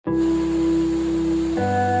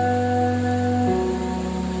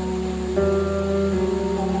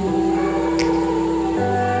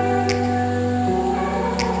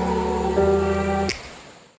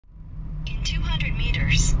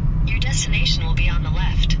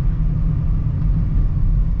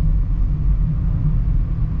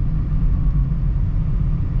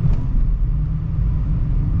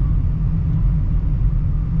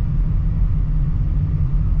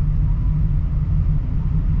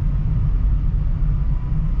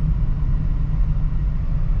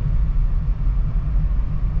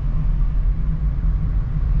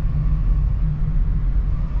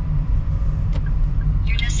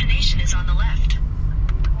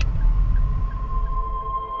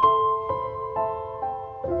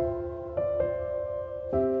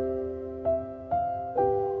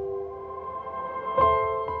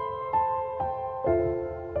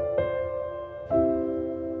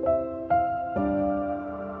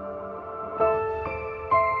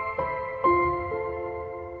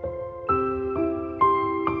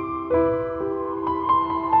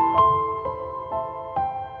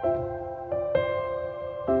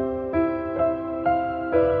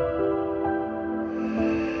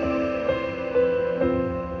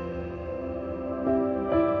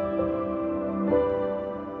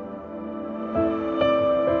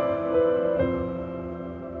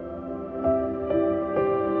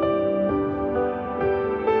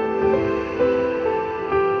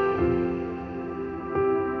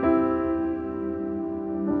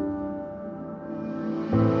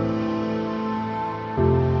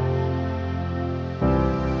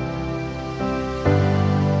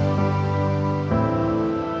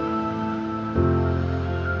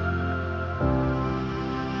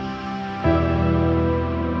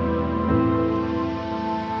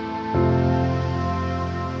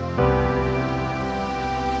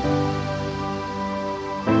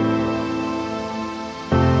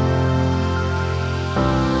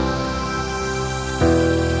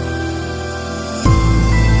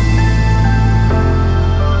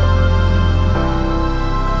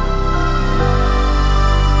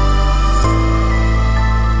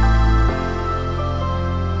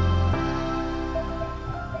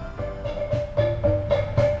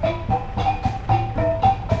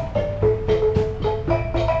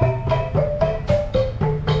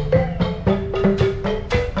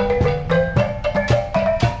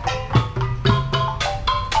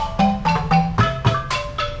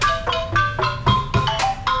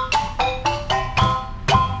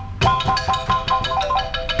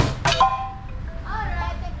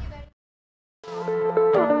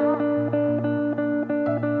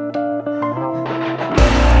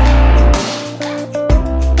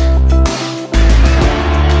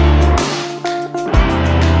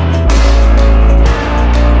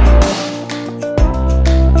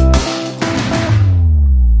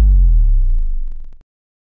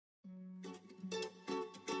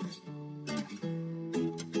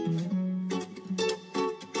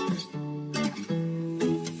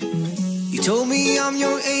told me I'm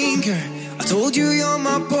your anchor, I told you you're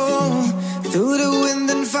my pole. Through the wind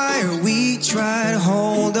and fire we try to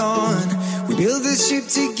hold on. We built this ship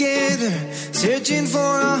together, searching for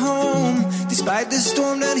a home. Despite the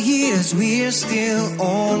storm that hit us, we're still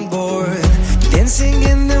on board. Dancing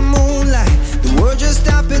in the moonlight, the world just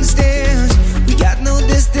stopped and stares. We got no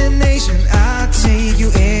destination, I'll take you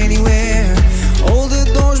anywhere. All the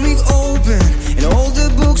doors we've opened and all the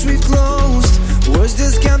books we've closed, words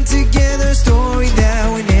just come together, story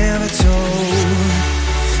that we never told.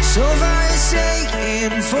 So far you're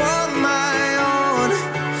saying for my own,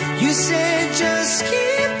 you said just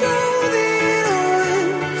keep holding on.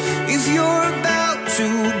 If you're about to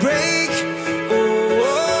break,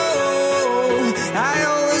 oh, I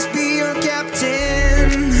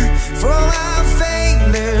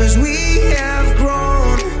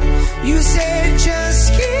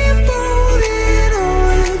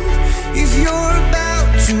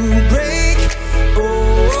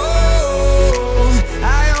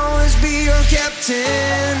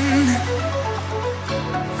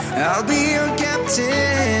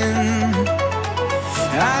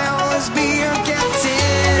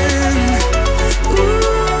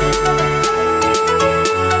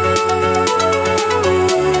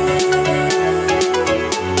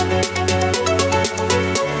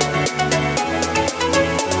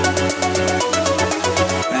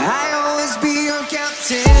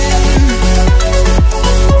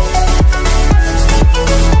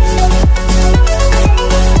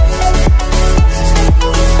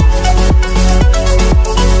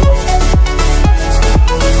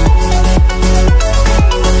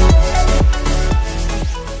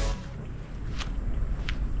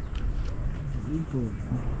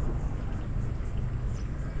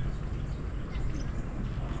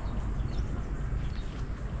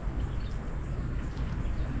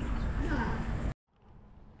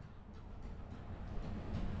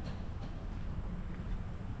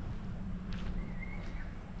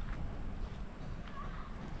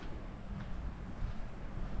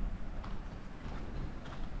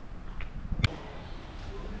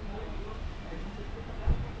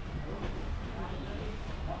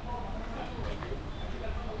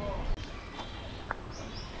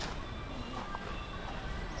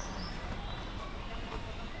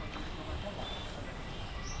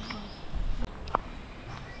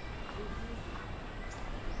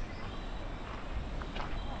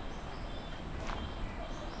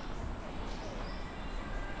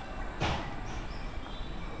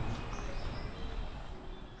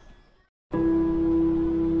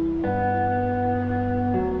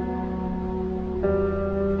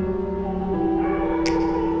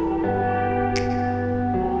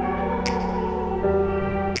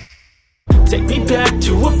Take me back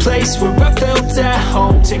to a place where I felt at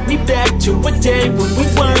home. Take me back to a day when we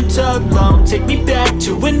weren't alone. Take me back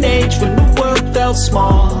to an age when the world felt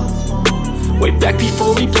small. Way back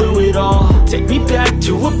before we blew it all. Take me back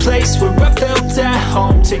to a place where I felt at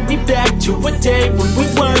home. Take me back to a day when we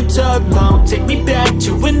weren't alone. Take me back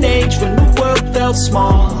to an age when the world felt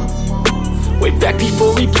small. Way back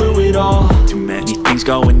before we blew it all. Too many things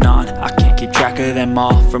going on, I can't keep track of them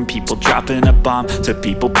all. From people dropping a bomb to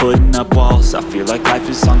people putting up walls. I feel like life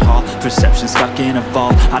is on hold, perception stuck in a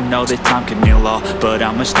vault. I know that time can heal all, but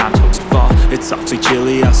how much time till we fall? It's awfully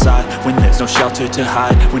chilly outside, when there's no shelter to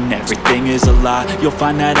hide. When everything is a lie, you'll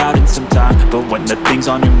find that out in some time. But when the things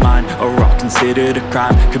on your mind are all considered a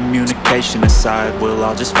crime, communication aside, we'll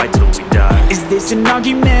all just fight till we die. Is this an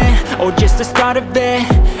argument, or just the start of it?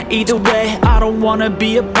 Either way, I don't wanna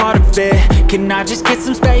be a part of it. Can I just get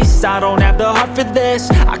some space? I don't have the heart for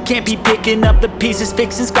this. I can't be picking up the pieces,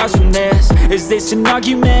 fixing scars from this. Is this an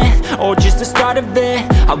argument, or just the start of it?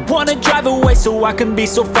 I wanna drive away so I can be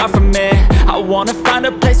so far from it. I wanna find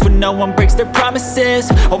a place where no one breaks their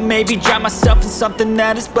promises. Or maybe drown myself in something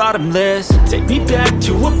that is bottomless. Take me back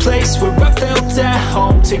to a place where I felt at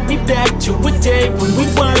home. Take me back to a day when we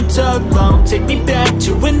weren't alone. Take me back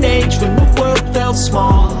to an age when the world felt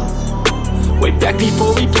small. Way back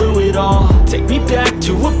before we blew it all. Take me back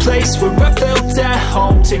to a place where I felt at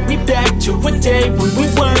home. Take me back to a day when we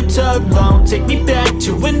weren't alone. Take me back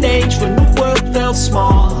to an age when the world felt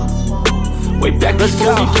small. Way back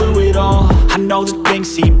before we blew it all. I know that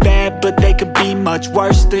things seem bad, but they could be much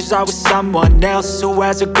worse. There's always someone else who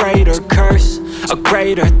has a greater curse, a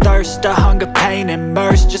greater thirst, a hunger, pain, and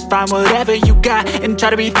mercy. Just find whatever you got and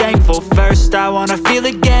try to be thankful first. I wanna feel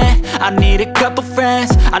again, I need a couple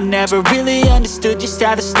friends. I never really understood just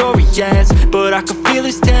how the story ends, but I can feel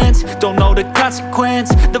it's tense, don't know the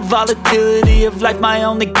consequence. The volatility of life, my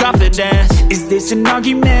only confidence. Is this an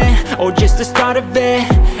argument, or just the start of it?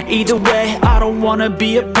 Either way, I don't wanna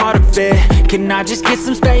be a part of it. Can I just get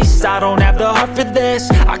some space? I don't have the heart for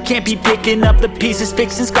this. I can't be picking up the pieces,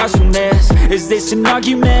 fixing scars from this. Is this an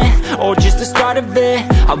argument, or just the start of it?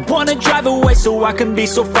 I wanna drive away so I can be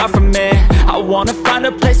so far from it. I wanna find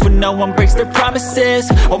a place where no one breaks their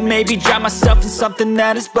promises. Or maybe drown myself in something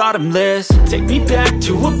that is bottomless. Take me back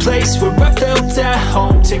to a place where I felt at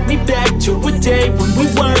home. Take me back to a day when we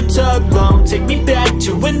weren't alone. Take me back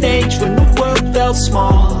to an age when the world felt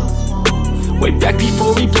small. Way back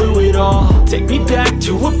before we blew it all. Take me back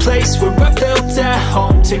to a place where I felt at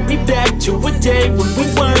home. Take me back to a day when we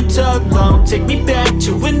weren't alone. Take me back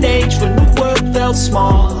to an age when the world felt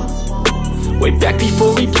small. Way back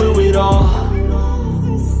before we blew it all.